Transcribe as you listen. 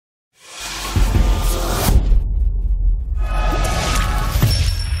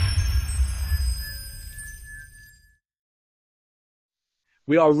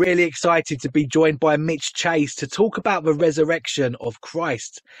We are really excited to be joined by Mitch Chase to talk about the resurrection of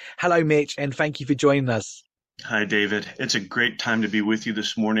Christ. Hello, Mitch, and thank you for joining us. Hi, David. It's a great time to be with you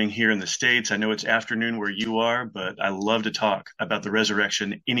this morning here in the States. I know it's afternoon where you are, but I love to talk about the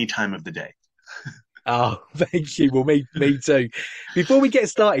resurrection any time of the day. Oh, thank you. Well, me too. Before we get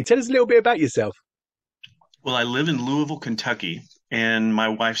started, tell us a little bit about yourself. Well, I live in Louisville, Kentucky, and my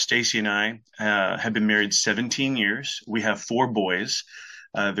wife Stacy and I have been married 17 years. We have four boys.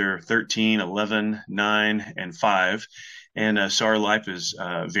 They're 13, 11, 9, and 5. And so our life is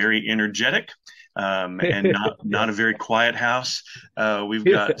very energetic and not a very quiet house. We've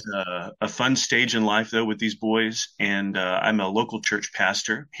got a fun stage in life, though, with these boys. And I'm a local church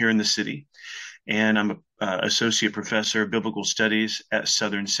pastor here in the city. And I'm a associate professor of biblical studies at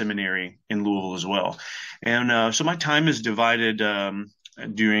Southern Seminary in Louisville as well. And so my time is divided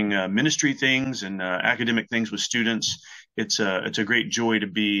doing ministry things and academic things with students. It's a great joy to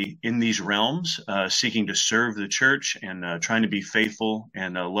be in these realms, seeking to serve the church and trying to be faithful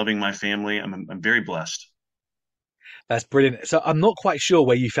and loving my family. I'm very blessed. That's brilliant. So I'm not quite sure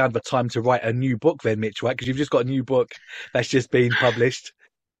where you found the time to write a new book then, Mitch, right? Because you've just got a new book that's just been published.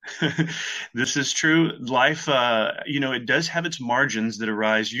 This is true. Life, it does have its margins that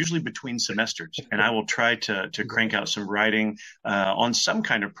arise usually between semesters, and I will try to crank out some writing on some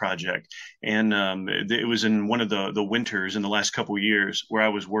kind of project. And it was in one of the winters in the last couple of years where I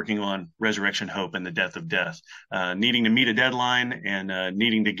was working on Resurrection Hope and the Death of Death, needing to meet a deadline and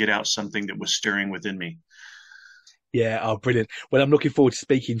needing to get out something that was stirring within me. Yeah, oh, brilliant. Well, I'm looking forward to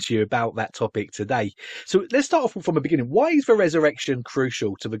speaking to you about that topic today. So let's start off from the beginning. Why is the resurrection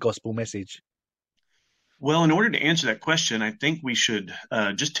crucial to the gospel message? Well, in order to answer that question, I think we should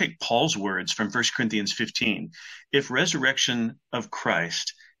just take Paul's words from 1 Corinthians 15. If resurrection of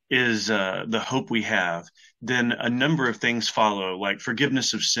Christ is the hope we have, then a number of things follow, like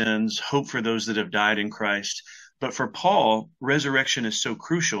forgiveness of sins, hope for those that have died in Christ. But for Paul, resurrection is so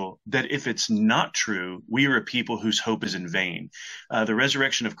crucial that if it's not true, we are a people whose hope is in vain. The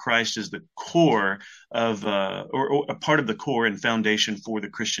resurrection of Christ is the core of, or a part of the core and foundation for the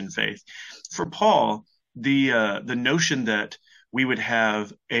Christian faith. For Paul, the notion that we would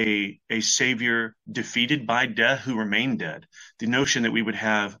have a savior defeated by death who remained dead, the notion that we would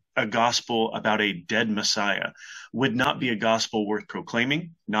have a gospel about a dead Messiah would not be a gospel worth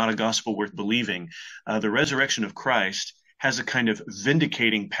proclaiming, not a gospel worth believing. The resurrection of Christ has a kind of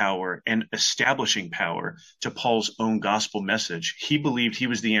vindicating power and establishing power to Paul's own gospel message. He believed he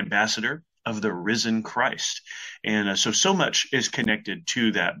was the ambassador of the risen Christ. And so much is connected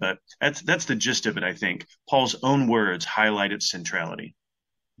to that, but that's the gist of it, I think. Paul's own words highlight its centrality.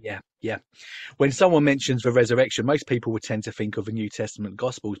 Yeah, yeah. When someone mentions the resurrection, most people would tend to think of the New Testament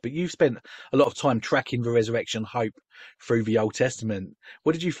Gospels, but you've spent a lot of time tracking the resurrection hope through the Old Testament.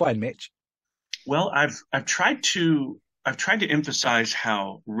 What did you find, Mitch? Well, I've tried to emphasize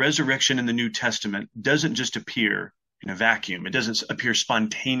how resurrection in the New Testament doesn't just appear in a vacuum. It doesn't appear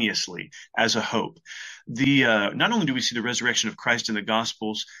spontaneously as a hope. The Not only do we see the resurrection of Christ in the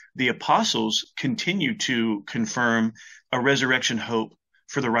Gospels, the apostles continue to confirm a resurrection hope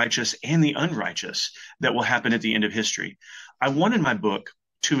for the righteous and the unrighteous that will happen at the end of history. I wanted my book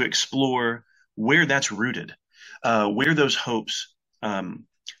to explore where that's rooted, where those hopes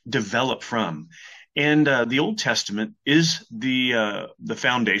develop from. And the Old Testament is the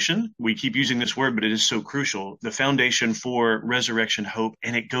foundation. We keep using this word, but it is so crucial. The foundation for resurrection hope,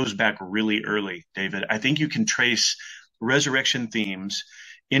 and it goes back really early, David. I think you can trace resurrection themes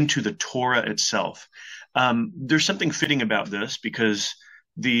into the Torah itself. There's something fitting about this because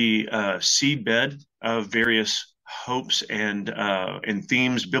the seedbed of various hopes and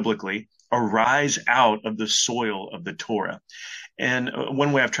themes biblically arise out of the soil of the Torah. And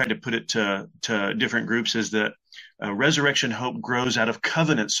one way I've tried to put it to different groups is that resurrection hope grows out of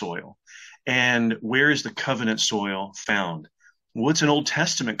covenant soil. And where is the covenant soil found? Well, it's an Old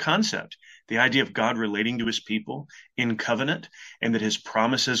Testament concept. The idea of God relating to his people in covenant and that his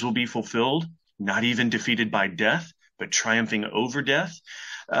promises will be fulfilled, not even defeated by death, but triumphing over death.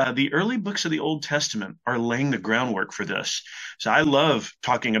 The early books of the Old Testament are laying the groundwork for this. So I love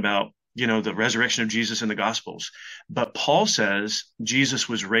talking about the resurrection of Jesus in the Gospels. But Paul says Jesus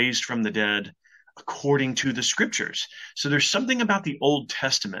was raised from the dead according to the scriptures. So there's something about the Old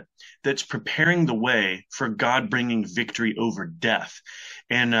Testament that's preparing the way for God bringing victory over death.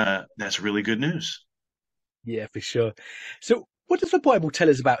 And that's really good news. Yeah, for sure. So what does the Bible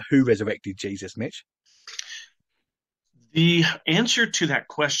tell us about who resurrected Jesus, Mitch? The answer to that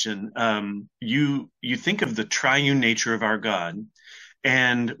question, you think of the triune nature of our God,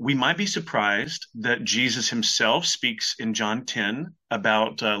 And we might be surprised that Jesus himself speaks in John 10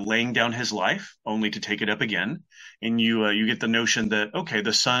 about laying down his life only to take it up again. And you get the notion that, okay,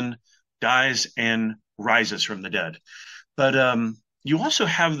 the Son dies and rises from the dead. But you also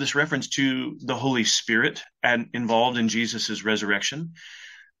have this reference to the Holy Spirit involved in Jesus's resurrection.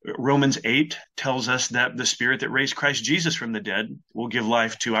 Romans 8 tells us that the Spirit that raised Christ Jesus from the dead will give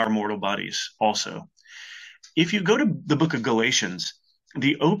life to our mortal bodies also. If you go to the book of Galatians,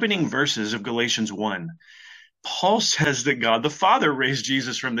 the opening verses of Galatians 1, Paul says that God the Father raised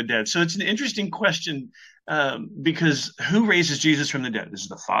Jesus from the dead. So it's an interesting question because who raises Jesus from the dead? Is it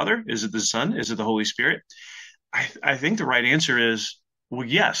the Father? Is it the Son? Is it the Holy Spirit? I think the right answer is, well,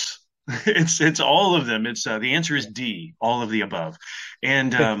 yes. It's all of them. It's the answer is D, all of the above.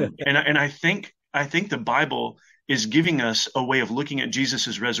 And I think the Bible is giving us a way of looking at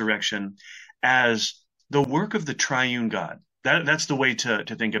Jesus's resurrection as the work of the triune God. That's the way to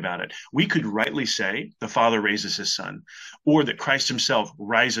think about it. We could rightly say the Father raises his Son, or that Christ himself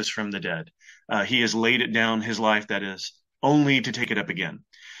rises from the dead. He has laid it down, his life, that is, only to take it up again.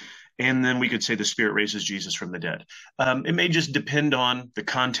 And then we could say the Spirit raises Jesus from the dead. It may just depend on the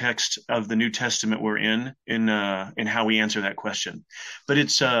context of the New Testament we're in how we answer that question. But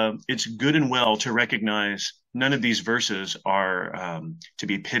it's good and well to recognize none of these verses are to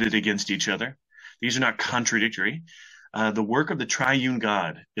be pitted against each other. These are not contradictory. The work of the triune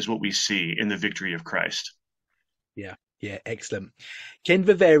God is what we see in the victory of Christ. Yeah, excellent. Can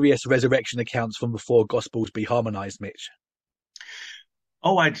the various resurrection accounts from the four Gospels be harmonized, Mitch?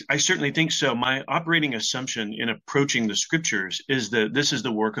 Oh, I certainly think so. My operating assumption in approaching the scriptures is that this is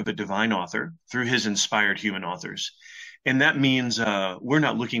the work of a divine author through his inspired human authors. And that means we're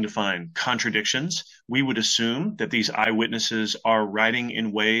not looking to find contradictions. We would assume that these eyewitnesses are writing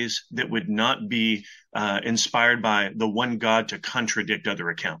in ways that would not be inspired by the one God to contradict other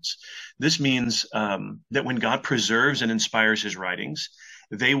accounts. This means that when God preserves and inspires his writings,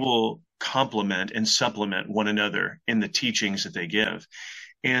 they will complement and supplement one another in the teachings that they give.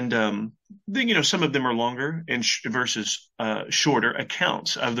 And then, some of them are longer and versus shorter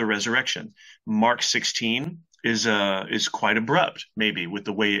accounts of the resurrection. Mark 16 is quite abrupt, maybe, with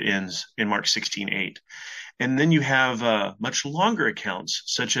the way it ends in Mark 16:8. And then you have much longer accounts,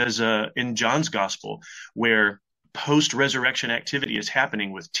 such as in John's Gospel, where post-resurrection activity is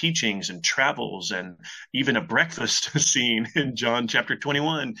happening with teachings and travels and even a breakfast scene in John chapter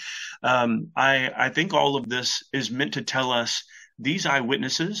 21. I think all of this is meant to tell us these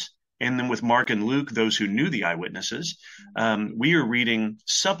eyewitnesses, and then with Mark and Luke, those who knew the eyewitnesses, we are reading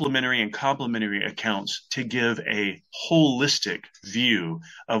supplementary and complementary accounts to give a holistic view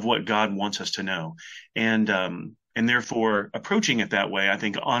of what God wants us to know. And therefore, approaching it that way, I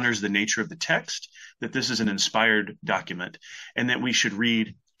think, honors the nature of the text, that this is an inspired document, and that we should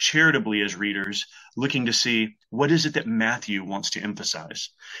read charitably as readers, looking to see what is it that Matthew wants to emphasize.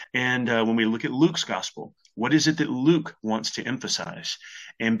 And when we look at Luke's gospel, what is it that Luke wants to emphasize?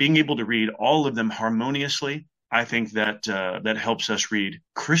 And being able to read all of them harmoniously, I think that that helps us read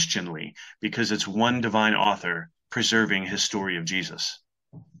Christianly, because it's one divine author preserving his story of Jesus.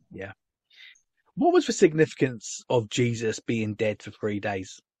 Yeah. What was the significance of Jesus being dead for 3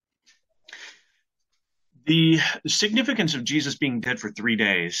 days? The significance of Jesus being dead for 3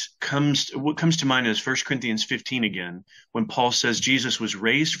 days what comes to mind is 1 Corinthians 15 again, when Paul says Jesus was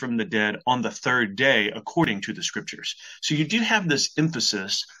raised from the dead on the third day according to the scriptures. So you do have this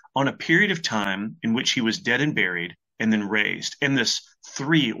emphasis on a period of time in which he was dead and buried and then raised. And this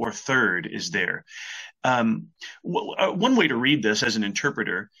three or third is there. One way to read this as an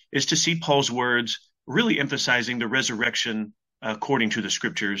interpreter is to see Paul's words really emphasizing the resurrection according to the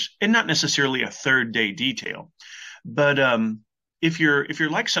scriptures, and not necessarily a third day detail. But if you're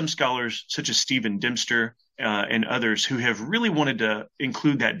like some scholars such as Stephen Dempster and others who have really wanted to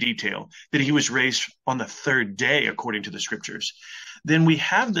include that detail, that he was raised on the third day according to the scriptures, then we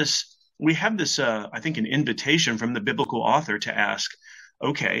have this I think an invitation from the biblical author to ask,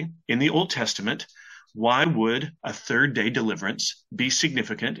 okay, in the Old Testament, why would a third day deliverance be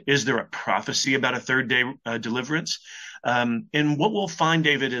significant? Is there a prophecy about a third day deliverance? And what we'll find,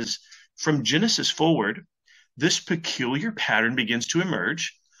 David, is from Genesis forward, this peculiar pattern begins to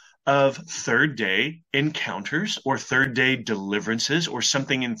emerge of third day encounters or third day deliverances or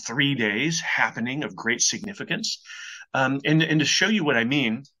something in 3 days happening of great significance. And to show you what I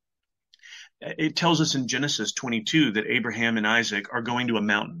mean, it tells us in Genesis 22 that Abraham and Isaac are going to a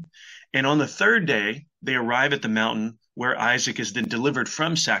mountain. And on the third day, they arrive at the mountain where Isaac is then delivered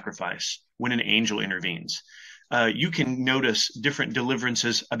from sacrifice when an angel intervenes. you can notice different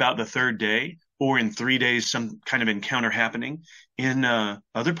deliverances about the third day, or in 3 days, some kind of encounter happening in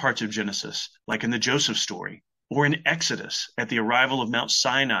other parts of Genesis, like in the Joseph story, or in Exodus at the arrival of Mount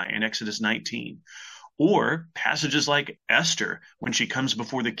Sinai in Exodus 19, or passages like Esther when she comes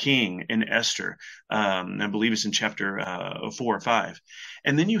before the king in Esther. I believe it's in chapter 4 or 5.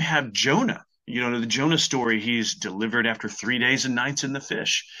 And then you have Jonah. The Jonah story, he's delivered after 3 days and nights in the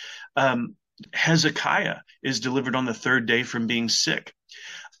fish. Hezekiah is delivered on the third day from being sick.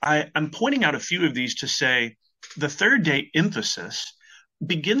 I'm pointing out a few of these to say the third day emphasis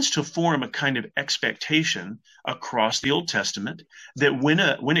begins to form a kind of expectation across the Old Testament that when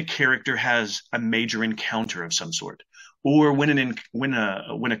a character has a major encounter of some sort, or when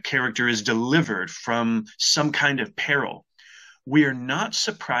a character is delivered from some kind of peril, we are not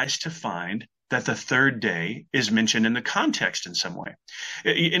surprised to find that the third day is mentioned in the context in some way.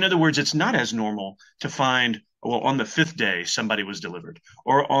 In other words, it's not as normal to find, well, on the 5th day, somebody was delivered,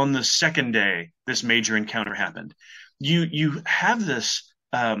 or on the 2nd day, this major encounter happened. You have this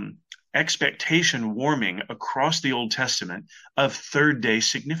expectation warming across the Old Testament of third day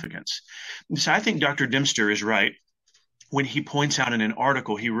significance. So I think Dr. Dempster is right when he points out in an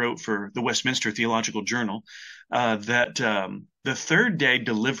article he wrote for the Westminster Theological Journal that the third day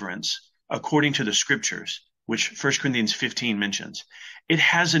deliverance, according to the scriptures, which 1 Corinthians 15 mentions, it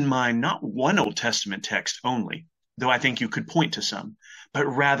has in mind not one Old Testament text only, though I think you could point to some, but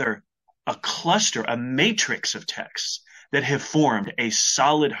rather a cluster, a matrix of texts that have formed a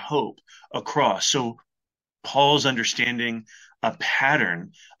solid hope across. So Paul's understanding a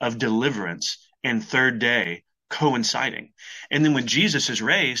pattern of deliverance and third day coinciding. And then when Jesus is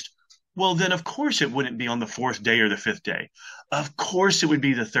raised, well, then of course it wouldn't be on the 4th day or the 5th day. Of course it would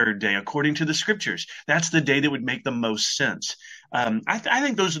be the third day, according to the scriptures. That's the day that would make the most sense. I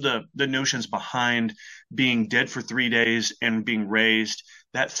think those are the notions behind being dead for 3 days and being raised.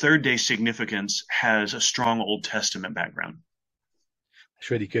 That third day significance has a strong Old Testament background.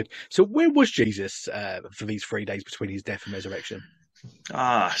 That's really good. So where was Jesus for these 3 days between his death and resurrection?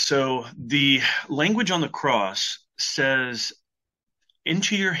 So the language on the cross says,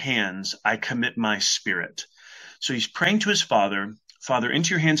 "Into your hands I commit my spirit." So he's praying to his Father, "Father, into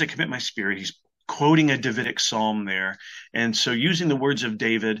your hands I commit my spirit." He's quoting a Davidic psalm there. And so using the words of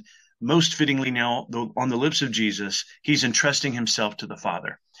David, most fittingly now on the lips of Jesus, he's entrusting himself to the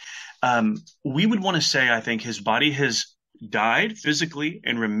Father. We would want to say, I think, his body has died physically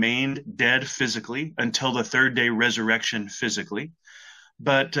and remained dead physically until the third day resurrection physically.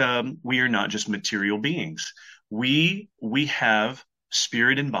 But we are not just material beings. We have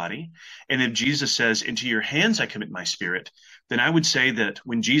spirit and body. And if Jesus says, "Into your hands I commit my spirit," then I would say that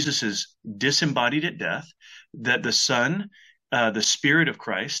when Jesus is disembodied at death, that the Son, the Spirit of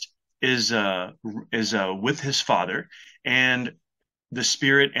Christ, is with his Father, and the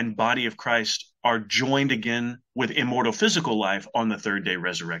Spirit and body of Christ are joined again with immortal physical life on the third day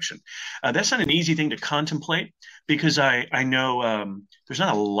resurrection. That's not an easy thing to contemplate, because I know there's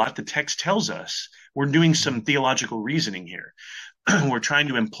not a lot the text tells us. We're doing some theological reasoning here. We're trying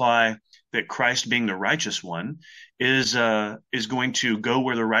to imply that Christ, being the righteous one, is going to go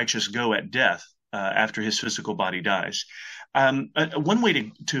where the righteous go at death after his physical body dies. One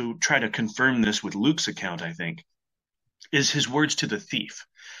way to try to confirm this with Luke's account, I think, is his words to the thief.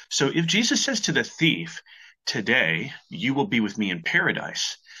 So if Jesus says to the thief, "Today you will be with me in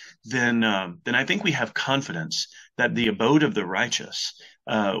paradise," then I think we have confidence that the abode of the righteous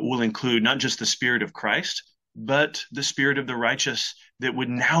will include not just the Spirit of Christ, but the spirit of the righteous that would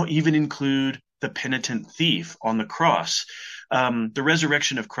now even include the penitent thief on the cross. The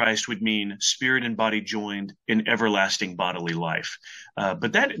resurrection of Christ would mean spirit and body joined in everlasting bodily life.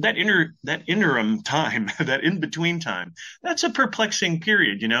 But that interim time, that in between time, that's a perplexing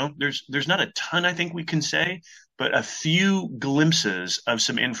period. There's not a ton I think we can say, but a few glimpses of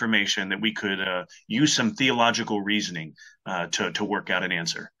some information that we could use some theological reasoning to work out an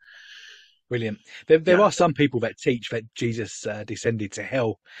answer. Brilliant. There are some people that teach that Jesus descended to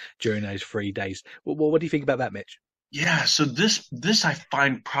hell during those 3 days. What do you think about that, Mitch? Yeah, so this I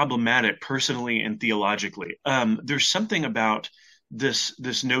find problematic personally and theologically. There's something about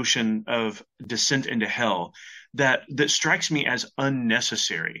this notion of descent into hell that strikes me as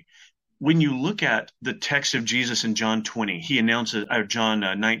unnecessary. When you look at the text of Jesus in John 20, he announces, or John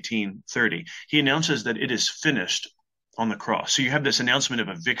 19:30, he announces that it is finished on the cross. So you have this announcement of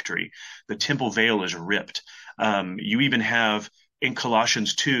a victory. The temple veil is ripped. You even have in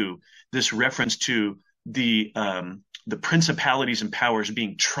Colossians 2 this reference to the principalities and powers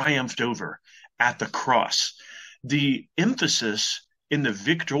being triumphed over at the cross. The emphasis in the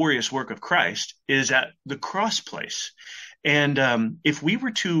victorious work of Christ is at the cross place. And if we were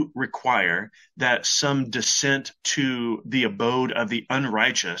to require that some descent to the abode of the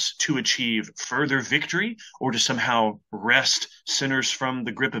unrighteous to achieve further victory or to somehow wrest sinners from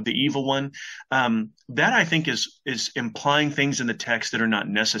the grip of the evil one, that I think is implying things in the text that are not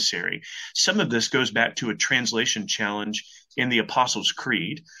necessary. Some of this goes back to a translation challenge in the Apostles'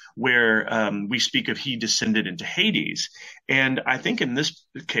 Creed, where we speak of he descended into Hades. And I think in this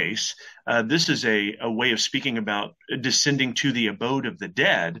case, this is a way of speaking about descending to the abode of the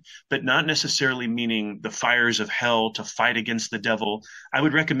dead, but not necessarily meaning the fires of hell to fight against the devil. I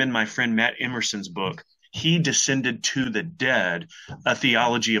would recommend my friend Matt Emerson's book, He Descended to the Dead, A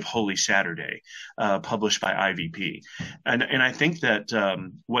Theology of Holy Saturday, published by IVP. And I think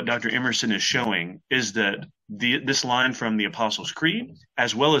that what Dr. Emerson is showing is that this line from the Apostles' Creed,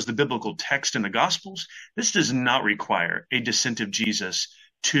 as well as the biblical text in the Gospels, this does not require a descent of Jesus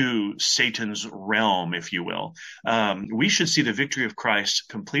to Satan's realm, if you will. We should see the victory of Christ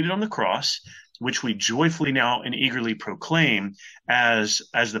completed on the cross, which we joyfully now and eagerly proclaim as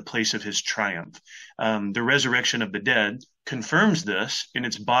the place of his triumph. The resurrection of the dead confirms this in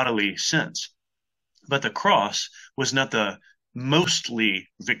its bodily sense. But the cross was not the mostly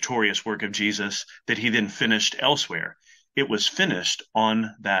victorious work of Jesus that he then finished elsewhere. It was finished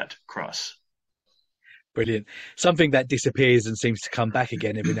on that cross. Brilliant. Something that disappears and seems to come back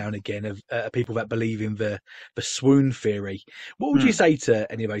again every now and again of people that believe in the swoon theory. What would you say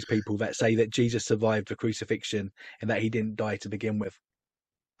to any of those people that say that Jesus survived the crucifixion and that he didn't die to begin with?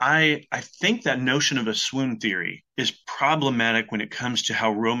 I think that notion of a swoon theory is problematic when it comes to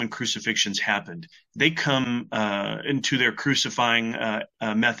how Roman crucifixions happened. They come into their crucifying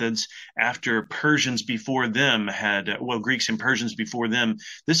methods after Persians before them Greeks and Persians before them.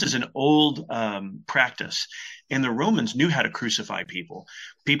 This is an old practice. And the Romans knew how to crucify people.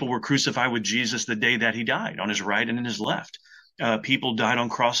 People were crucified with Jesus the day that he died, on his right and in his left. People died on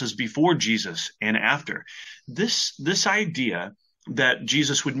crosses before Jesus and after. This idea that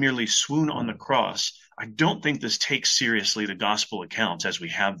Jesus would merely swoon on the cross, I don't think this takes seriously the gospel accounts as we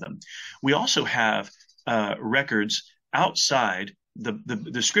have them. We also have records outside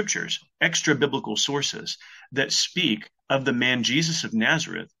the scriptures, extra biblical sources that speak of the man Jesus of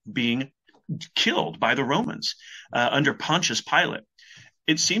Nazareth being killed by the Romans under Pontius Pilate.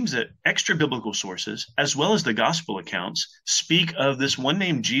 It seems that extra biblical sources, as well as the gospel accounts, speak of this one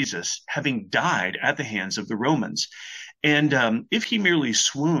named Jesus having died at the hands of the Romans. And if he merely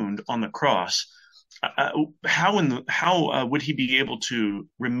swooned on the cross, how would he be able to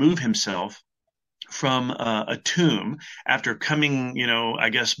remove himself from a tomb after coming,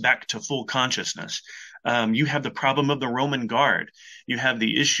 back to full consciousness? You have the problem of the Roman guard. You have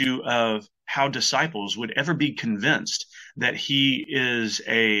the issue of how disciples would ever be convinced that he is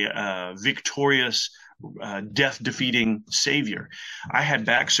a victorious death-defeating savior. I had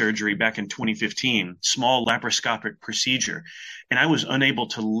back surgery back in 2015, small laparoscopic procedure, and I was unable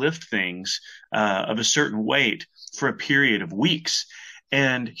to lift things of a certain weight for a period of weeks.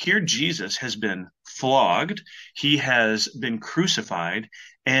 And here Jesus has been flogged, he has been crucified,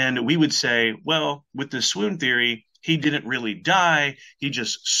 and we would say, well, with the swoon theory, he didn't really die, he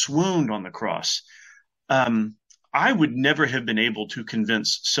just swooned on the cross. I would never have been able to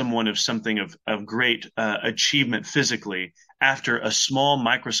convince someone of something of great achievement physically after a small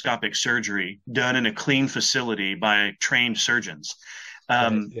microscopic surgery done in a clean facility by trained surgeons.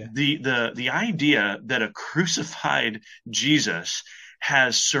 The idea that a crucified Jesus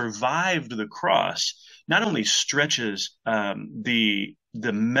has survived the cross not only stretches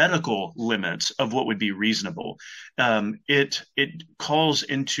the medical limits of what would be reasonable. It calls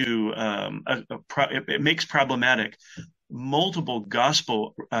into it makes problematic multiple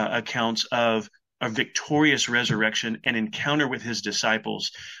gospel accounts of a victorious resurrection and encounter with his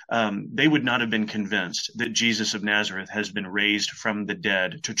disciples. They would not have been convinced that Jesus of Nazareth has been raised from the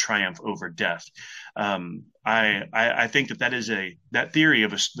dead to triumph over death. I think that theory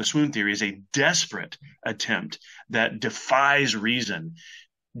of the swoon theory is a desperate attempt that defies reason,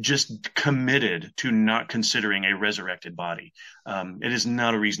 just committed to not considering a resurrected body. It is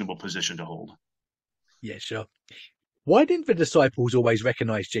not a reasonable position to hold. Yeah, sure. Why didn't the disciples always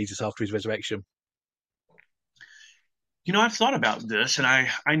recognize Jesus after his resurrection? I've thought about this, and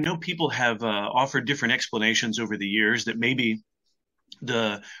I know people have offered different explanations over the years that maybe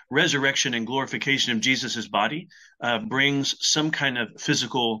the resurrection and glorification of Jesus's body brings some kind of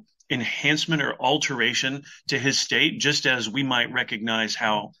physical enhancement or alteration to his state, just as we might recognize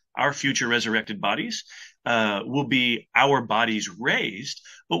how our future resurrected bodies will be our bodies raised.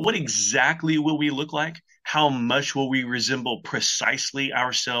 But what exactly will we look like? How much will we resemble precisely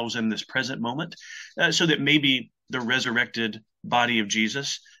ourselves in this present moment? So that maybe the resurrected body of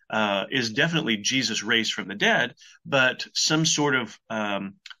Jesus is definitely Jesus raised from the dead, but some sort of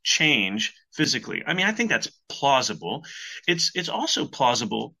change physically. I mean, I think that's plausible. It's also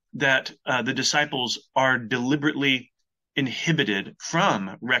plausible that the disciples are deliberately inhibited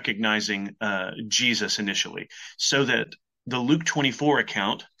from recognizing Jesus initially, so that the Luke 24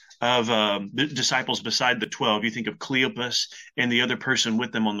 account of the disciples beside the 12, you think of Cleopas and the other person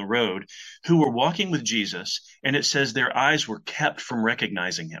with them on the road, who were walking with Jesus, and it says their eyes were kept from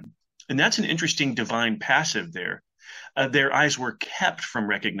recognizing him. And that's an interesting divine passive there. Their eyes were kept from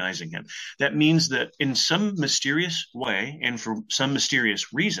recognizing him. That means that in some mysterious way and for some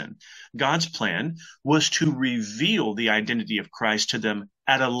mysterious reason, God's plan was to reveal the identity of Christ to them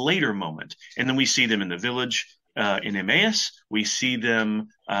at a later moment. And then we see them in the village in Emmaus. We see them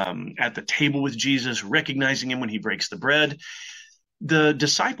at the table with Jesus, recognizing him when he breaks the bread. The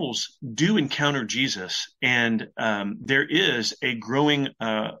disciples do encounter Jesus, and there is a growing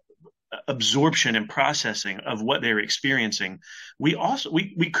absorption and processing of what they're experiencing. We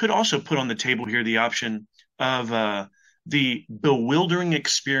could also put on the table here the option of the bewildering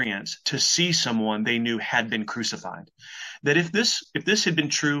experience to see someone they knew had been crucified. That if this had been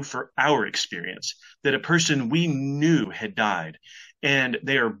true for our experience, that a person we knew had died and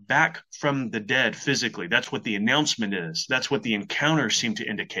they are back from the dead physically, that's what the announcement is, that's what the encounter seemed to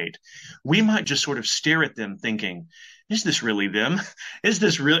indicate, we might just sort of stare at them thinking, is this really them? Is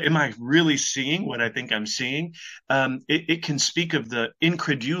this real? Am I really seeing what I think I'm seeing? It can speak of the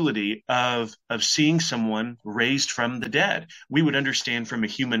incredulity of seeing someone raised from the dead. We would understand from a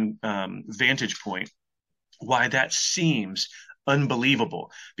human vantage point why that seems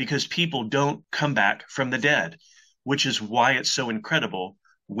unbelievable, because people don't come back from the dead, which is why it's so incredible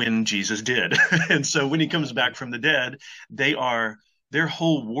when Jesus did. And so when he comes back from the dead, their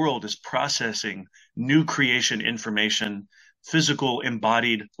whole world is processing new creation information, physical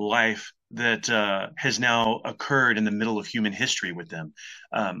embodied life that has now occurred in the middle of human history with them.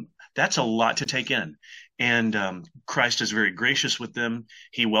 That's a lot to take in. And Christ is very gracious with them.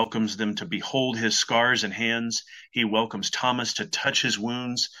 He welcomes them to behold his scars and hands. He welcomes Thomas to touch his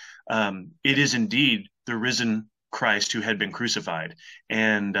wounds. It is indeed the risen Christ who had been crucified,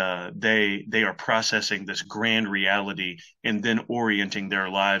 and they are processing this grand reality and then orienting their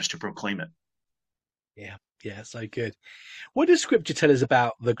lives to proclaim it. Yeah, so good. What does Scripture tell us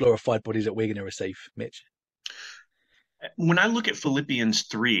about the glorified bodies that we're going to receive, Mitch? When I look at Philippians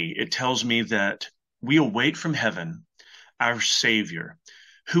 3, it tells me that we await from heaven our Savior,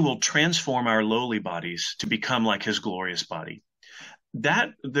 who will transform our lowly bodies to become like his glorious body.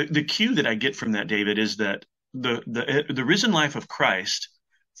 That the cue that I get from that, David, is that the risen life of Christ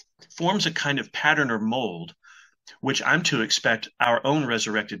forms a kind of pattern or mold which I'm to expect our own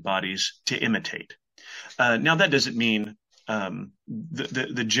resurrected bodies to imitate. Now, that doesn't mean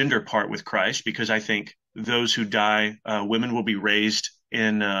the gender part with Christ, because I think those who die, women will be raised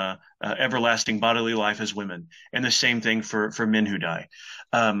in everlasting bodily life as women, and the same thing for men who die.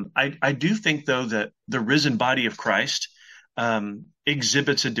 I do think, though, that the risen body of Christ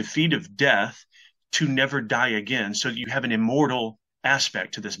exhibits a defeat of death to never die again, so that you have an immortal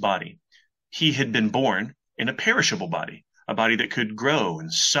aspect to this body. He had been born in a perishable body, a body that could grow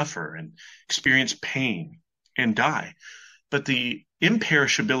and suffer and experience pain and die. But the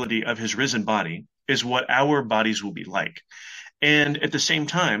imperishability of his risen body is what our bodies will be like. And at the same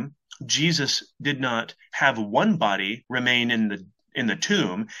time, Jesus did not have one body remain in the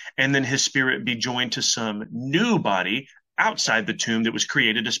tomb and then his spirit be joined to some new body outside the tomb that was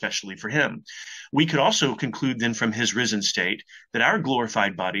created especially for him. We could also conclude then from his risen state that our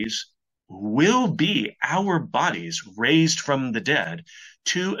glorified bodies will be our bodies raised from the dead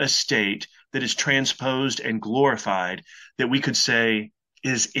to a state that is transposed and glorified, that we could say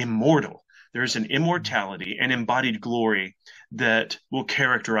is immortal. There's an immortality and embodied glory that will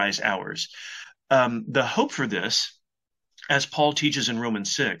characterize ours. The hope for this, as Paul teaches in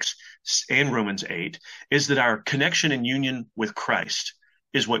Romans 6 and Romans 8, is that our connection and union with Christ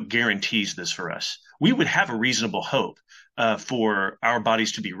is what guarantees this for us. We would have a reasonable hope for our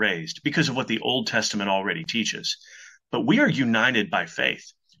bodies to be raised because of what the Old Testament already teaches. But we are united by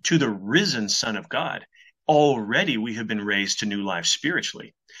faith to the risen Son of God. Already we have been raised to new life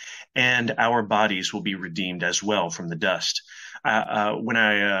spiritually, and our bodies will be redeemed as well from the dust. When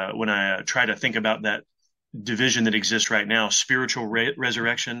I try to think about that division that exists right now, spiritual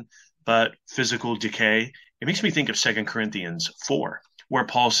resurrection, but physical decay. It makes me think of 2 Corinthians 4, where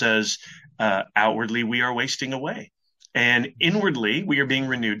Paul says, outwardly we are wasting away, and inwardly we are being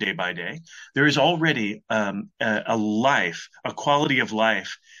renewed day by day. There is already a life, a quality of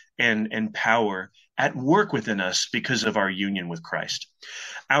life and power at work within us because of our union with Christ.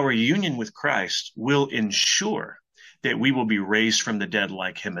 Our union with Christ will ensure that we will be raised from the dead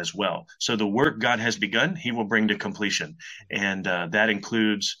like him as well. So the work God has begun, he will bring to completion. And that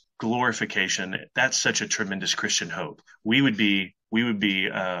includes glorification. That's such a tremendous Christian hope. We would be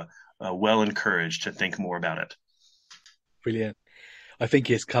well encouraged to think more about it. Brilliant. I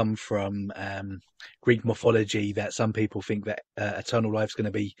think it's come from Greek mythology that some people think that eternal life is going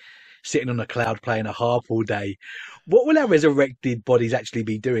to be sitting on a cloud playing a harp all day. What will our resurrected bodies actually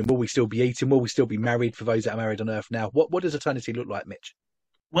be doing? Will we still be eating? Will we still be married for those that are married on earth now? What does eternity look like, Mitch?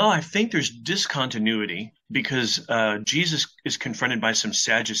 Well, I think there's discontinuity because Jesus is confronted by some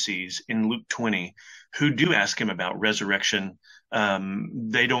Sadducees in Luke 20 who do ask him about resurrection.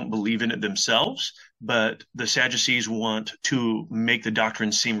 They don't believe in it themselves, but the Sadducees want to make the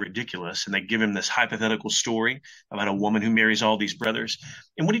doctrine seem ridiculous, and they give him this hypothetical story about a woman who marries all these brothers.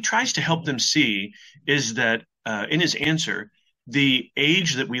 And what he tries to help them see is that in his answer, the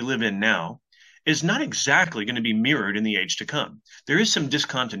age that we live in now is not exactly going to be mirrored in the age to come. There is some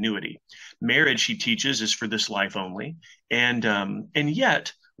discontinuity. Marriage, he teaches, is for this life only, and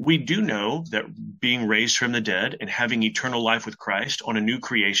yet we do know that being raised from the dead and having eternal life with Christ on a new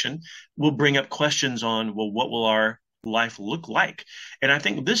creation will bring up questions on, well, what will our life look like? And I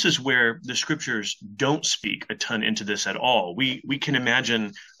think this is where the scriptures don't speak a ton into this at all. We can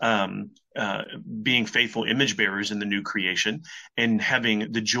imagine being faithful image bearers in the new creation and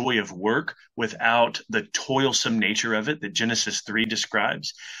having the joy of work without the toilsome nature of it that Genesis 3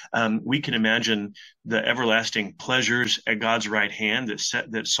 describes. We can imagine the everlasting pleasures at God's right hand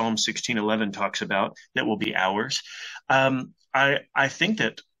that Psalm 16:11 talks about that will be ours. I think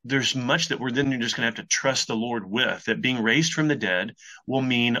that there's much that we're then just going to have to trust the Lord with, that being raised from the dead will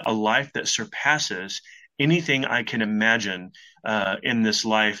mean a life that surpasses anything I can imagine in this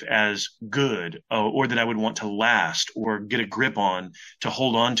life as good, or that I would want to last or get a grip on, to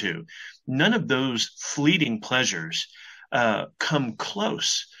hold on to. None of those fleeting pleasures come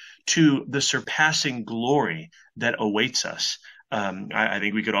close to the surpassing glory that awaits us. I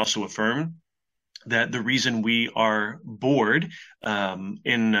think we could also affirm that the reason we are bored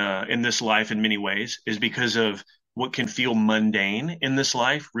in this life in many ways is because of what can feel mundane in this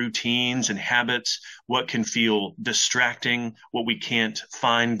life, routines and habits, what can feel distracting, what we can't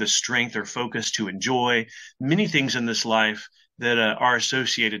find the strength or focus to enjoy, many things in this life that are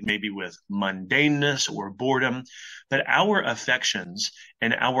associated maybe with mundaneness or boredom, that our affections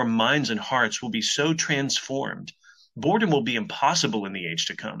and our minds and hearts will be so transformed. Boredom will be impossible in the age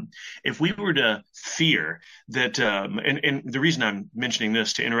to come. If we were to fear that, and the reason I'm mentioning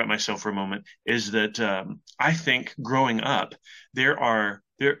this, to interrupt myself for a moment, is that I think growing up,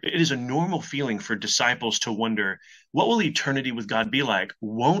 it is a normal feeling for disciples to wonder, what will eternity with God be like?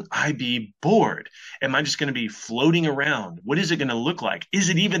 Won't I be bored? Am I just going to be floating around? What is it going to look like? Is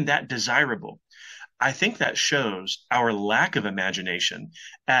it even that desirable? I think that shows our lack of imagination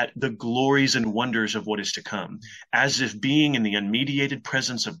at the glories and wonders of what is to come, as if being in the unmediated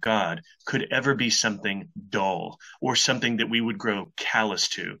presence of God could ever be something dull or something that we would grow callous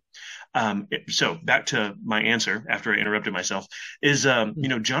to. So back to my answer after I interrupted myself is,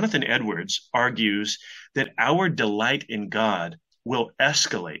 Jonathan Edwards argues that our delight in God will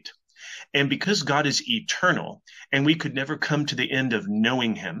escalate. And because God is eternal and we could never come to the end of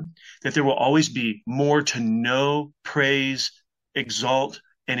knowing him, that there will always be more to know, praise, exalt,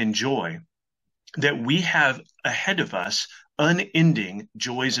 and enjoy, that we have ahead of us unending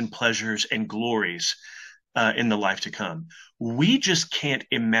joys and pleasures and glories in the life to come. We just can't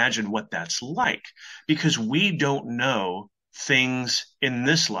imagine what that's like because we don't know things in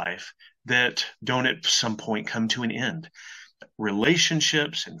this life that don't at some point come to an end.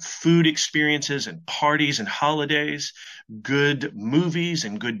 Relationships and food experiences and parties and holidays, good movies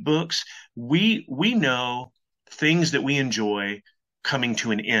and good books. We know things that we enjoy coming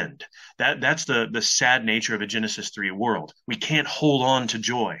to an end. That's the sad nature of a Genesis 3 world. We can't hold on to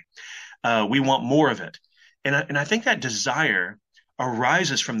joy. We want more of it. And I think that desire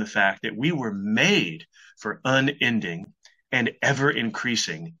arises from the fact that we were made for unending and ever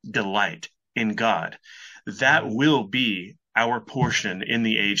increasing delight in God. That will be our portion in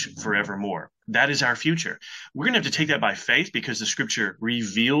the age forevermore. That is our future. We're going to have to take that by faith because the scripture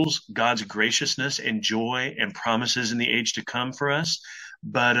reveals God's graciousness and joy and promises in the age to come for us.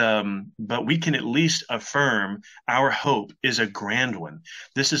 but we can at least affirm our hope is a grand one.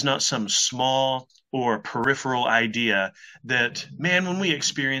 This is not some small or peripheral idea that, man, when we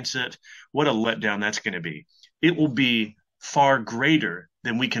experience it, what a letdown that's going to be. It will be far greater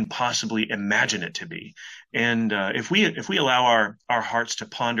than we can possibly imagine it to be. And if we allow our hearts to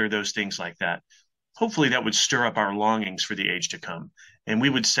ponder those things like that, hopefully that would stir up our longings for the age to come. And we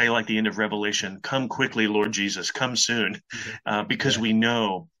would say, like the end of Revelation, come quickly, Lord Jesus, come soon, because Yeah. we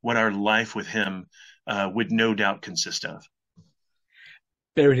know what our life with him would no doubt consist of.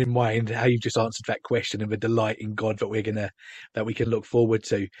 Bearing in mind how you've just answered that question and the delight in God that we can look forward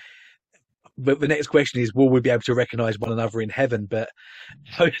to. But the next question is, will we be able to recognise one another in heaven? But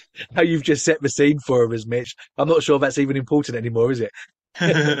how, how you've just set the scene for us, Mitch, I'm not sure that's even important anymore, is it?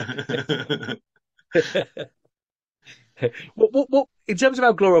 What, in terms of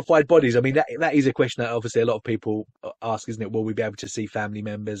our glorified bodies, I mean, that is a question that obviously a lot of people ask, isn't it? Will we be able to see family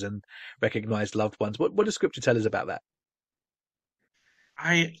members and recognise loved ones? What does Scripture tell us about that?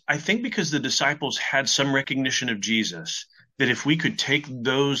 I think because the disciples had some recognition of Jesus, that if we could take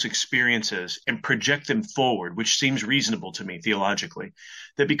those experiences and project them forward, which seems reasonable to me theologically,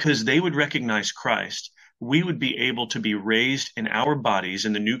 that because they would recognize Christ, we would be able to be raised in our bodies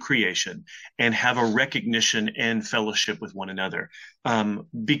in the new creation and have a recognition and fellowship with one another.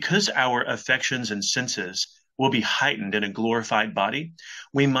 Because our affections and senses will be heightened in a glorified body,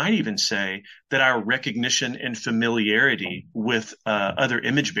 we might even say that our recognition and familiarity with other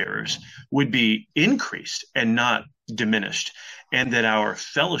image bearers would be increased and not diminished, and that our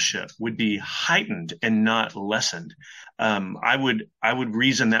fellowship would be heightened and not lessened. I would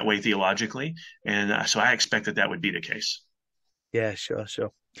reason that way theologically, and so I expect that that would be the case. Yeah, sure,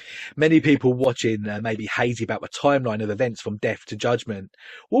 sure. Many people watching may be hazy about the timeline of events from death to judgment.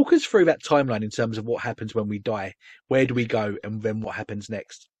 Walk us through that timeline in terms of what happens when we die. Where do we go, and then what happens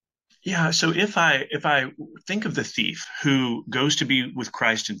next? Yeah, so if I think of the thief who goes to be with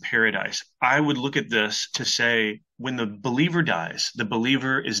Christ in paradise, I would look at this to say when the believer dies, the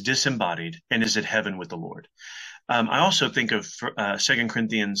believer is disembodied and is at heaven with the Lord. I also think of 2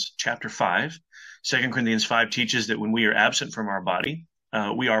 Corinthians chapter 5. 2 Corinthians 5 teaches that when we are absent from our body,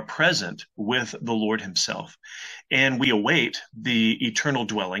 we are present with the Lord himself. And we await the eternal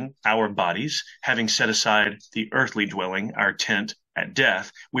dwelling, our bodies, having set aside the earthly dwelling, our tent at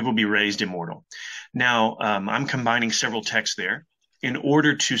death, we will be raised immortal. Now, I'm combining several texts there in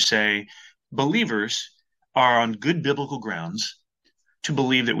order to say believers are on good biblical grounds to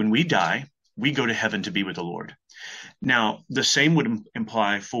believe that when we die, we go to heaven to be with the Lord. Now, the same would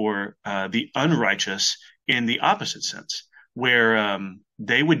imply for the unrighteous in the opposite sense, where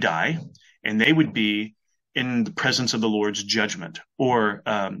they would die and they would be in the presence of the Lord's judgment or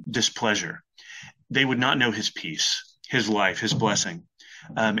displeasure. They would not know his peace, his life, his blessing.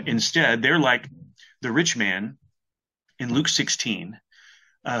 Instead, they're like the rich man in Luke 16,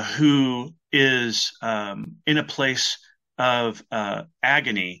 who is in a place of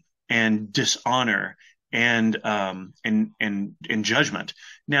agony and dishonor and judgment.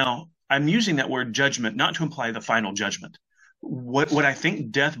 Now, I'm using that word judgment not to imply the final judgment. What I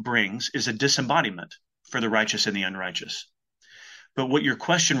think death brings is a disembodiment for the righteous and the unrighteous. But what your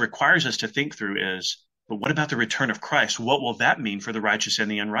question requires us to think through is, but what about the return of Christ? What will that mean for the righteous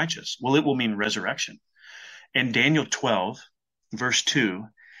and the unrighteous? Well, it will mean resurrection. And Daniel 12, verse 2,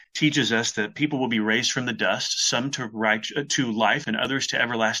 teaches us that people will be raised from the dust, some to life and others to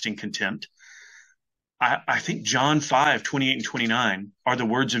everlasting contempt. I think John 5, 28 and 29 are the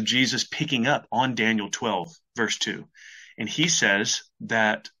words of Jesus picking up on Daniel 12, verse 2. And he says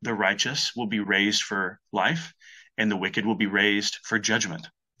that the righteous will be raised for life and the wicked will be raised for judgment.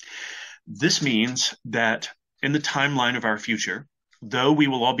 This means that in the timeline of our future, though we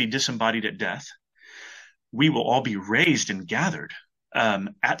will all be disembodied at death, we will all be raised and gathered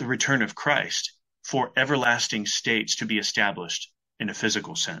at the return of Christ for everlasting states to be established in a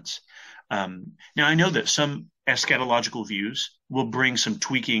physical sense. Now, I know that some eschatological views will bring some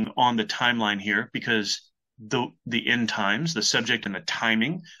tweaking on the timeline here because the end times, the subject and the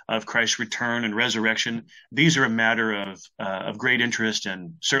timing of Christ's return and resurrection, these are a matter of great interest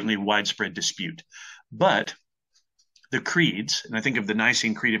and certainly widespread dispute. But the creeds, and I think of the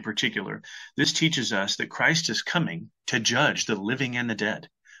Nicene Creed in particular, this teaches us that Christ is coming to judge the living and the dead.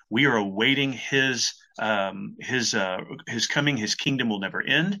 We are awaiting his coming. His kingdom will never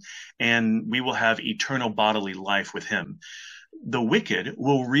end, and we will have eternal bodily life with him. The wicked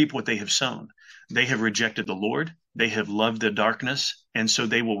will reap what they have sown. They have rejected the Lord. They have loved the darkness, and so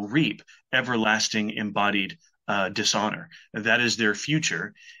they will reap everlasting embodied dishonor. That is their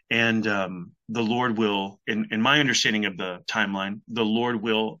future. And the Lord will, in my understanding of the timeline, the Lord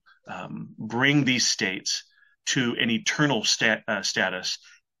will bring these states to an eternal status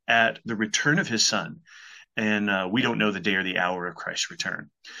at the return of his son. And we don't know the day or the hour of Christ's return.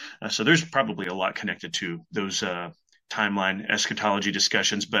 So there's probably a lot connected to those timeline eschatology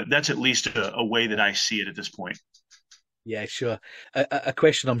discussions, but that's at least a way that I see it at this point. Yeah, sure. A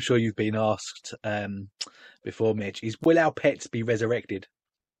question I'm sure you've been asked before, Mitch, is will our pets be resurrected?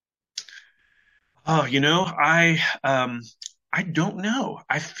 Oh, I don't know.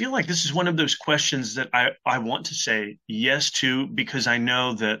 I feel like this is one of those questions that I want to say yes to, because I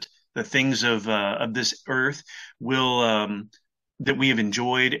know that the things of this earth will that we have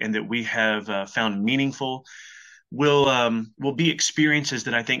enjoyed and that we have found meaningful will be experiences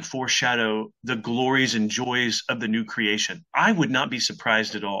that I think foreshadow the glories and joys of the new creation. I would not be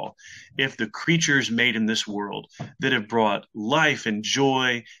surprised at all if the creatures made in this world that have brought life and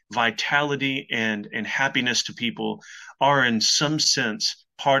joy, vitality and happiness to people are in some sense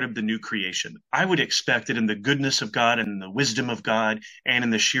part of the new creation. I would expect that in the goodness of God and in the wisdom of God and in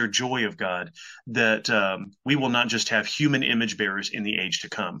the sheer joy of God, that we will not just have human image bearers in the age to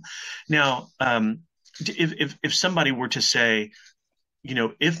come. Now, if somebody were to say,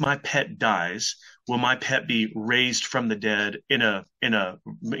 if my pet dies, will my pet be raised from the dead in a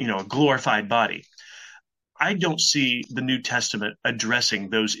glorified body? I don't see the New Testament addressing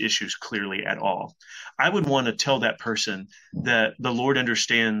those issues clearly at all. I would want to tell that person that the Lord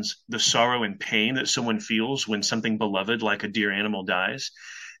understands the sorrow and pain that someone feels when something beloved like a dear animal dies.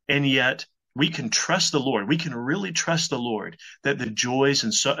 And yet we can trust the Lord. We can really trust the Lord that the joys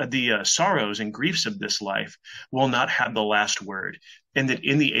and the sorrows and griefs of this life will not have the last word. And that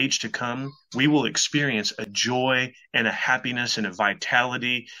in the age to come, we will experience a joy and a happiness and a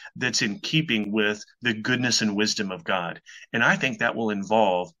vitality that's in keeping with the goodness and wisdom of God. And I think that will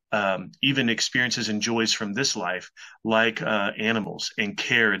involve even experiences and joys from this life, like animals and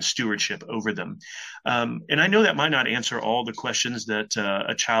care and stewardship over them. And I know that might not answer all the questions that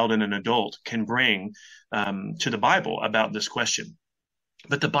a child and an adult can bring to the Bible about this question.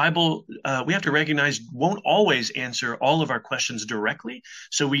 But the Bible, we have to recognize, won't always answer all of our questions directly.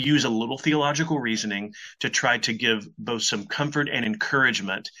 So we use a little theological reasoning to try to give both some comfort and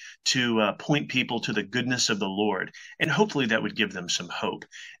encouragement to point people to the goodness of the Lord. And hopefully that would give them some hope,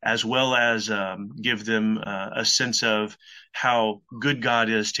 as well as give them a sense of how good God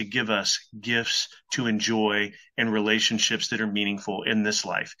is to give us gifts to enjoy and relationships that are meaningful in this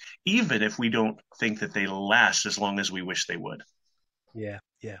life, even if we don't think that they last as long as we wish they would. Yeah,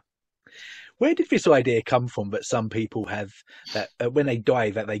 yeah. Where did this idea come from that some people have that when they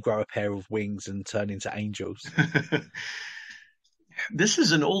die that they grow a pair of wings and turn into angels? This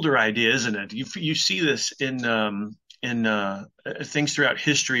is an older idea, isn't it? You see this in things throughout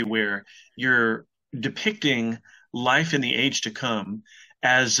history where you're depicting life in the age to come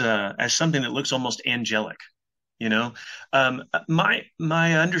as something that looks almost angelic. My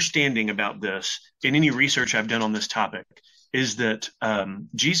understanding about this in any research I've done on this topic is that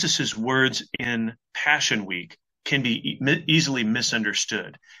Jesus's words in Passion Week can be easily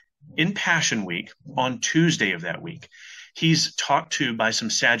misunderstood. In Passion Week, on Tuesday of that week, he's talked to by some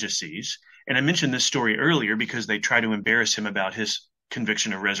Sadducees, and I mentioned this story earlier because they try to embarrass him about his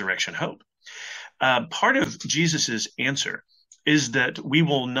conviction of resurrection hope. Part of Jesus's answer is that we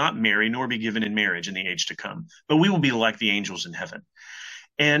will not marry nor be given in marriage in the age to come, but we will be like the angels in heaven.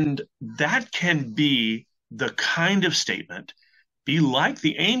 And that can be the kind of statement, be like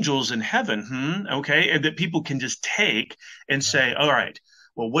the angels in heaven, okay, and that people can just take and say, all right,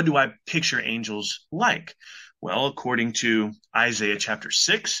 well, what do I picture angels like? Well, according to Isaiah chapter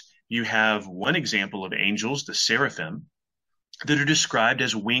 6, you have one example of angels, the seraphim, that are described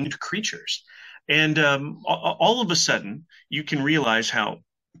as winged creatures. And all of a sudden, you can realize how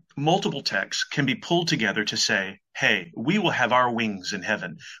multiple texts can be pulled together to say, hey, we will have our wings in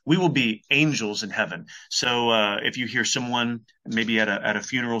heaven. We will be angels in heaven. So if you hear someone maybe at a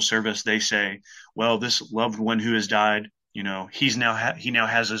funeral service, they say, well, this loved one who has died, he now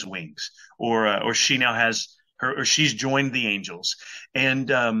has his wings, or she now has her, or she's joined the angels.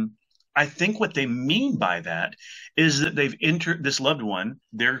 And I think what they mean by that is that they've entered this loved one,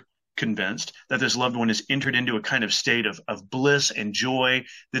 they're convinced that this loved one has entered into a kind of state of bliss and joy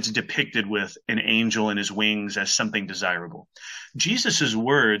that's depicted with an angel and his wings as something desirable. Jesus's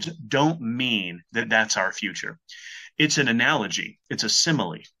words don't mean that that's our future. It's an analogy. It's a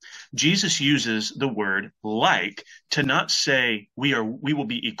simile. Jesus uses the word like to not say we will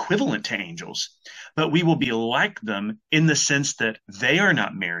be equivalent to angels, but we will be like them in the sense that they are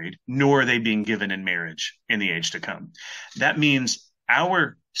not married, nor are they being given in marriage in the age to come. That means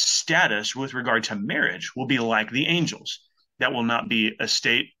our status with regard to marriage will be like the angels. That will not be a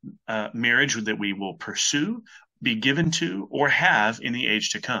state marriage that we will pursue, be given to, or have in the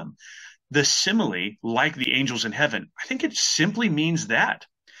age to come. The simile, like the angels in heaven, I think it simply means that.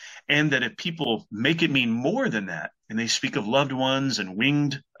 And that if people make it mean more than that, and they speak of loved ones and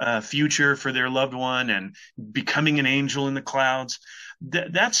winged future for their loved one and becoming an angel in the clouds,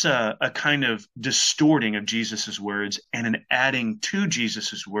 that's a kind of distorting of Jesus's words and an adding to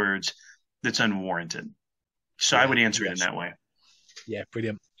Jesus's words that's unwarranted. So I would answer it in that way. Yeah,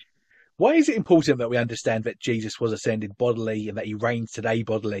 brilliant. Why is it important that we understand that Jesus was ascended bodily and that he reigns today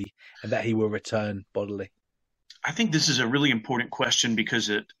bodily and that he will return bodily? I think this is a really important question because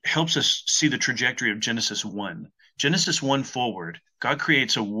it helps us see the trajectory of Genesis 1. Genesis 1 forward, God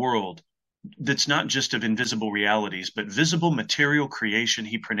creates a world that's not just of invisible realities, but visible material creation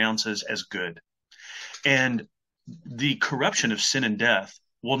he pronounces as good. And the corruption of sin and death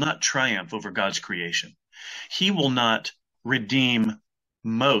will not triumph over God's creation. He will not redeem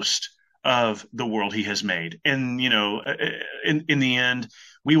most of the world he has made. And, in the end,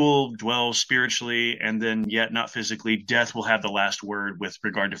 we will dwell spiritually and then yet not physically. Death will have the last word with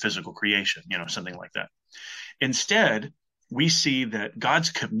regard to physical creation, something like that. Instead, we see that God's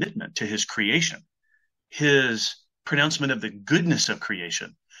commitment to his creation, his pronouncement of the goodness of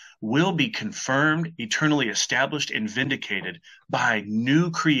creation, will be confirmed, eternally established, and vindicated by new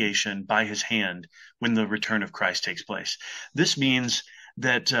creation by his hand when the return of Christ takes place. This means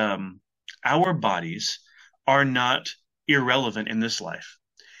that our bodies are not irrelevant in this life,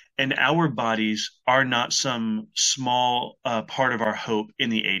 and our bodies are not some small part of our hope in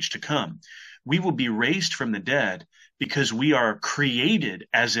the age to come. We will be raised from the dead because we are created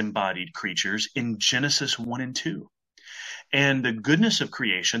as embodied creatures in Genesis 1 and 2. And the goodness of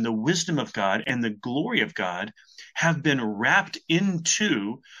creation, the wisdom of God, and the glory of God have been wrapped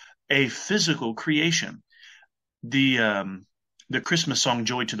into a physical creation. The Christmas song,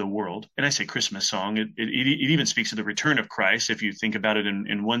 Joy to the World, and I say Christmas song, it even speaks of the return of Christ, if you think about it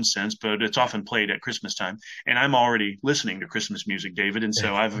in one sense, but it's often played at Christmas time. And I'm already listening to Christmas music, David. And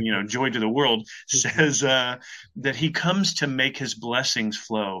so Joy to the World says that he comes to make his blessings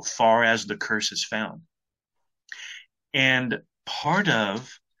flow far as the curse is found. And part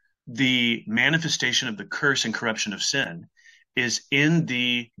of the manifestation of the curse and corruption of sin is in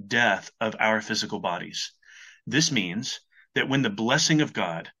the death of our physical bodies. This means that when the blessing of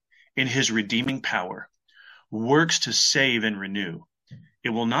God in his redeeming power works to save and renew,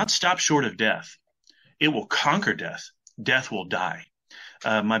 it will not stop short of death. It will conquer death. Death will die.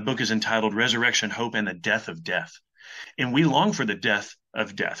 My book is entitled Resurrection, Hope, and the Death of Death. And we long for the death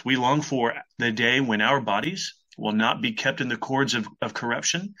of death. We long for the day when our bodies will not be kept in the cords of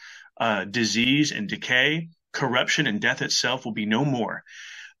corruption, disease and decay. Corruption and death itself will be no more.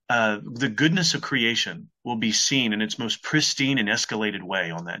 The goodness of creation will be seen in its most pristine and escalated way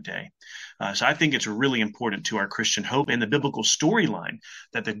on that day. So I think it's really important to our Christian hope and the biblical storyline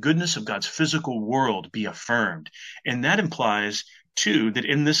that the goodness of God's physical world be affirmed. And that implies, too, that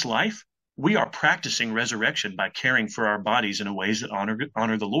in this life, we are practicing resurrection by caring for our bodies in ways that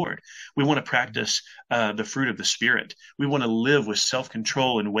honor the Lord. We want to practice the fruit of the Spirit. We want to live with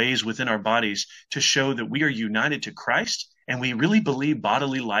self-control in ways within our bodies to show that we are united to Christ and we really believe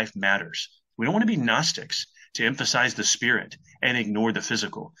bodily life matters. We don't want to be Gnostics to emphasize the spirit and ignore the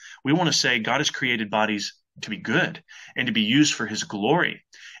physical. We want to say God has created bodies to be good and to be used for his glory.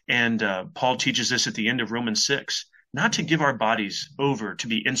 And Paul teaches this at the end of Romans 6. Not to give our bodies over to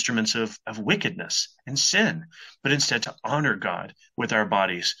be instruments of wickedness and sin, but instead to honor God with our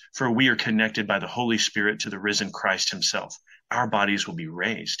bodies, for we are connected by the Holy Spirit to the risen Christ himself. Our bodies will be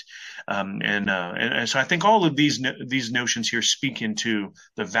raised. And so I think all of these notions here speak into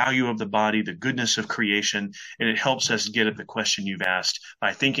the value of the body, the goodness of creation, and it helps us get at the question you've asked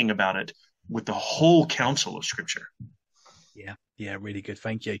by thinking about it with the whole counsel of Scripture. Yeah, really good.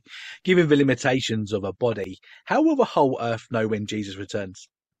 Thank you. Given the limitations of a body, how will the whole earth know when Jesus returns?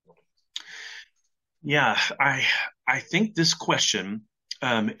 Yeah, I think this question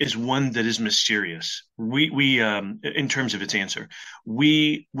is one that is mysterious. We in terms of its answer,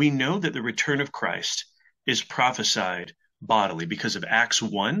 we know that the return of Christ is prophesied bodily because of Acts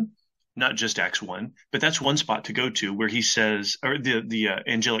 1. Not just Acts 1, but that's one spot to go to where he says, or the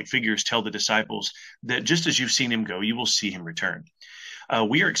angelic figures tell the disciples that just as you've seen him go, you will see him return.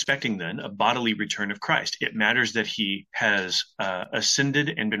 We are expecting then a bodily return of Christ. It matters that he has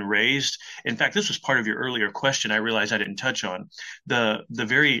ascended and been raised. In fact, this was part of your earlier question. I realized I didn't touch on the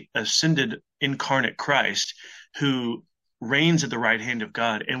very ascended incarnate Christ who reigns at the right hand of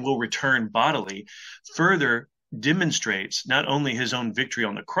God and will return bodily, further demonstrates not only his own victory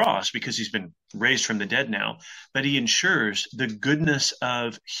on the cross because he's been raised from the dead now, but he ensures the goodness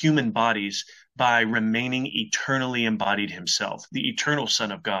of human bodies by remaining eternally embodied himself, the eternal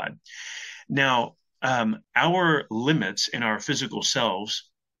Son of God. Now, our limits in our physical selves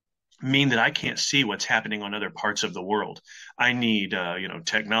mean that I can't see what's happening on other parts of the world. I need,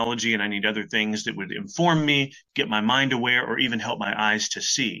 technology, and I need other things that would inform me, get my mind aware, or even help my eyes to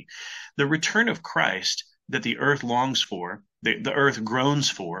see. The return of Christ that the earth longs for, the earth groans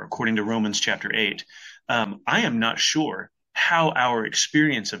for, according to Romans chapter 8, I am not sure how our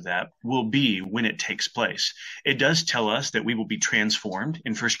experience of that will be when it takes place. It does tell us that we will be transformed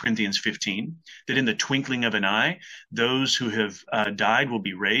in 1 Corinthians 15, that in the twinkling of an eye, those who have died will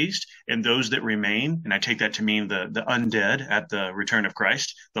be raised, and those that remain, and I take that to mean the undead at the return of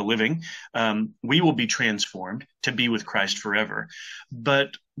Christ, the living, we will be transformed to be with Christ forever. But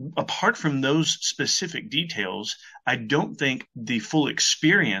apart from those specific details, I don't think the full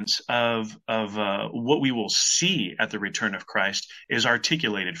experience of what we will see at the return of Christ is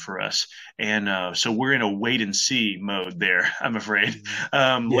articulated for us. And so we're in a wait and see mode there, I'm afraid.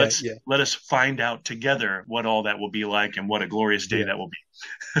 Let us find out together what all that will be like and what a glorious day that will be.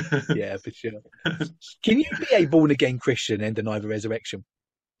 Yeah, for sure. Can you be a born again Christian and deny the resurrection?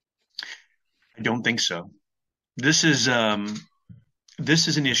 I don't think so. This is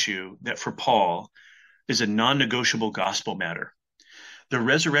an issue that for Paul is a non-negotiable gospel matter. The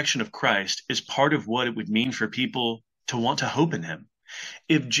resurrection of Christ is part of what it would mean for people to want to hope in him.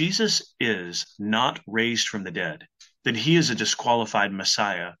 If Jesus is not raised from the dead, then he is a disqualified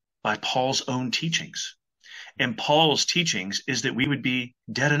Messiah by Paul's own teachings. And Paul's teachings is that we would be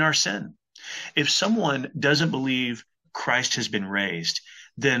dead in our sin. If someone doesn't believe Christ has been raised,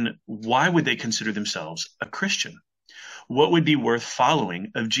 then why would they consider themselves a Christian? What would be worth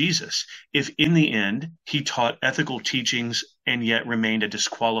following of Jesus if in the end he taught ethical teachings and yet remained a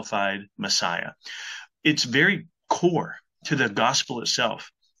disqualified Messiah? It's very core to the gospel itself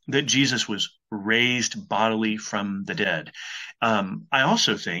that Jesus was raised bodily from the dead. I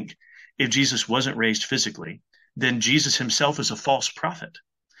also think if Jesus wasn't raised physically, then Jesus himself is a false prophet,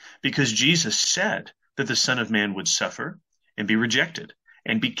 because Jesus said that the Son of Man would suffer and be rejected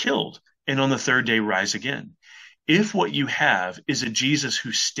and be killed and on the third day rise again. If what you have is a Jesus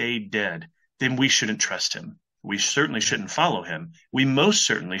who stayed dead, then we shouldn't trust him. We certainly shouldn't follow him. We most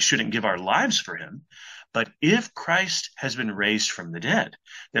certainly shouldn't give our lives for him. But if Christ has been raised from the dead,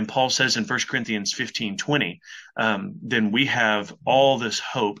 then Paul says in 1 Corinthians 15:20, then we have all this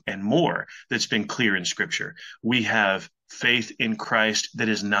hope and more that's been clear in Scripture. We have faith in Christ that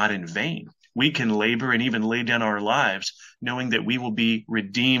is not in vain. We can labor and even lay down our lives knowing that we will be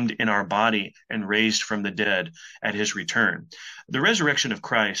redeemed in our body and raised from the dead at his return. The resurrection of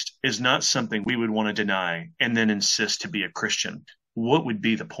Christ is not something we would want to deny and then insist to be a Christian. What would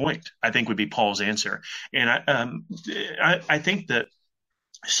be the point? I think would be Paul's answer. And I think that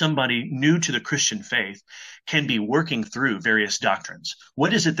somebody new to the Christian faith can be working through various doctrines.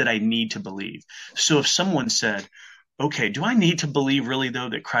 What is it that I need to believe? So if someone said, okay, do I need to believe really, though,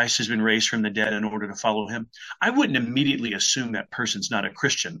 that Christ has been raised from the dead in order to follow him? I wouldn't immediately assume that person's not a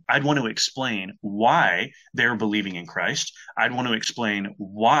Christian. I'd want to explain why they're believing in Christ. I'd want to explain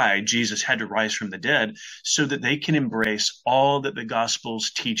why Jesus had to rise from the dead so that they can embrace all that the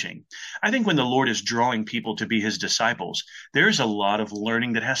gospel's teaching. I think when the Lord is drawing people to be his disciples, there's a lot of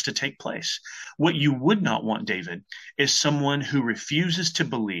learning that has to take place. What you would not want, David, is someone who refuses to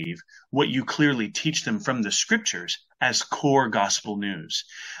believe what you clearly teach them from the scriptures as core gospel news.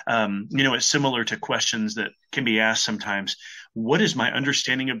 It's similar to questions that can be asked sometimes. What is my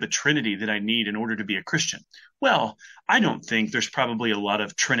understanding of the Trinity that I need in order to be a Christian? Well, I don't think there's probably a lot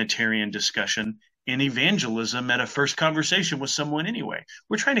of Trinitarian discussion in evangelism at a first conversation with someone anyway.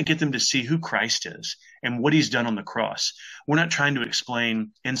 We're trying to get them to see who Christ is and what he's done on the cross. We're not trying to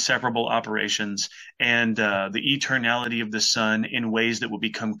explain inseparable operations and the eternality of the Son in ways that will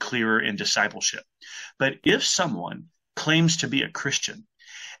become clearer in discipleship. But if someone claims to be a Christian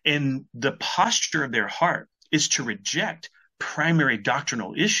and the posture of their heart is to reject primary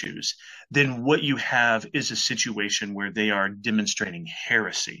doctrinal issues, then what you have is a situation where they are demonstrating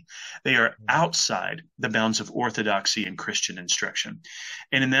heresy. They are outside the bounds of orthodoxy and Christian instruction.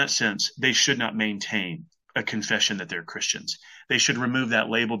 And in that sense, they should not maintain a confession that they're Christians. They should remove that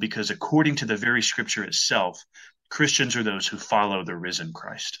label because according to the very scripture itself, Christians are those who follow the risen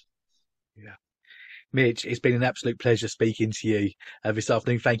Christ. Yeah. Mitch, it's been an absolute pleasure speaking to you this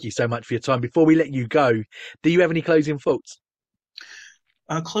afternoon. Thank you so much for your time. Before we let you go, do you have any closing thoughts?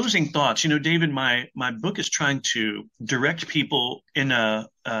 Closing thoughts. David, my book is trying to direct people in a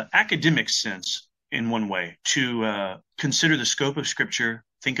academic sense, in one way, to consider the scope of Scripture,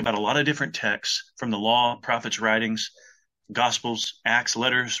 think about a lot of different texts from the law, prophets' writings, Gospels, Acts,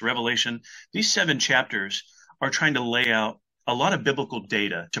 letters, Revelation. These 7 chapters are trying to lay out a lot of biblical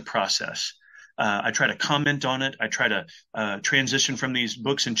data to process. I try to comment on it. I try to transition from these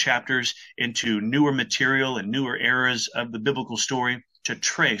books and chapters into newer material and newer eras of the biblical story to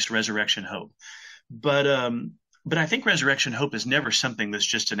trace resurrection hope. But I think resurrection hope is never something that's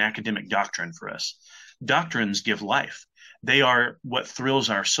just an academic doctrine for us. Doctrines give life. They are what thrills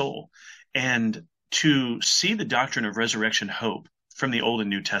our soul. And to see the doctrine of resurrection hope from the Old and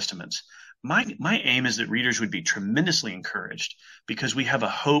New Testaments, my aim is that readers would be tremendously encouraged, because we have a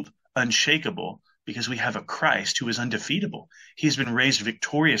hope unshakable, because we have a Christ who is undefeatable. He has been raised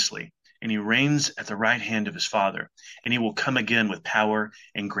victoriously, and he reigns at the right hand of his Father, and he will come again with power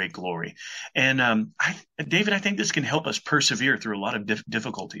and great glory. And David, I think this can help us persevere through a lot of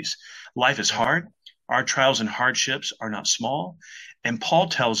difficulties. Life is hard. Our trials and hardships are not small. And Paul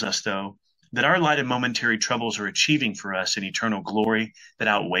tells us, though, that our light and momentary troubles are achieving for us an eternal glory that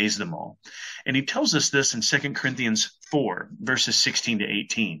outweighs them all. And he tells us this in 2 Corinthians 4, verses 16 to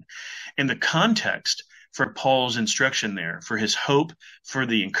 18. In the context for Paul's instruction there, for his hope, for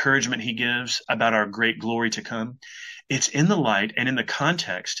the encouragement he gives about our great glory to come, it's in the light and in the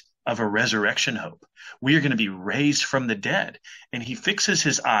context of a resurrection hope. We are going to be raised from the dead. And he fixes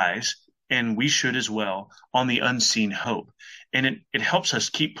his eyes, and we should as well, on the unseen hope. And it helps us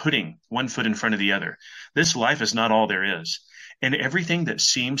keep putting one foot in front of the other. This life is not all there is. And everything that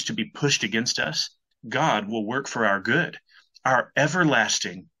seems to be pushed against us, God will work for our good, our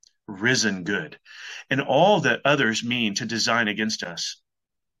everlasting risen good. And all that others mean to design against us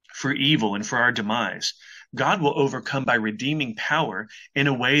for evil and for our demise, God will overcome by redeeming power in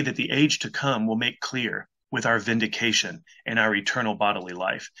a way that the age to come will make clear with our vindication and our eternal bodily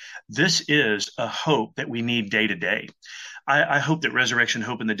life. This is a hope that we need day to day. I hope that Resurrection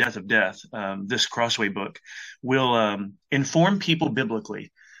Hope and the Death of Death, this Crossway book, will inform people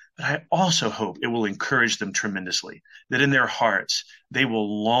biblically. But I also hope it will encourage them tremendously, that in their hearts, they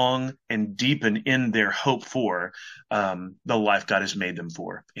will long and deepen in their hope for the life God has made them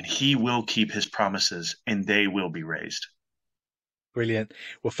for. And he will keep his promises, and they will be raised. Brilliant.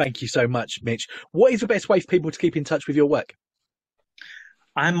 Well, thank you so much, Mitch. What is the best way for people to keep in touch with your work?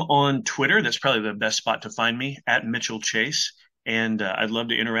 I'm on Twitter. That's probably the best spot to find me, at Mitchell Chase. And I'd love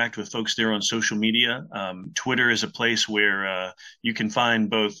to interact with folks there on social media. Twitter is a place where you can find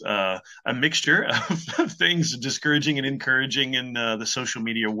both a mixture of things discouraging and encouraging in the social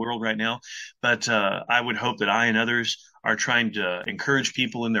media world right now. But I would hope that I and others are trying to encourage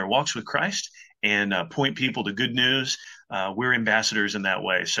people in their walks with Christ and point people to good news. We're ambassadors in that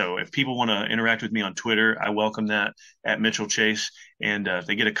way. So if people want to interact with me on Twitter, I welcome that, at Mitchell Chase. And if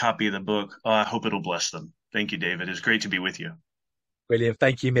they get a copy of the book, I hope it'll bless them. Thank you, David. It's great to be with you. Brilliant.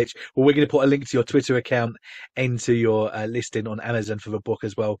 Thank you, Mitch. Well, we're going to put a link to your Twitter account and to your listing on Amazon for the book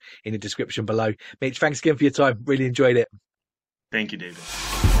as well in the description below. Mitch, thanks again for your time. Really enjoyed it. Thank you, David.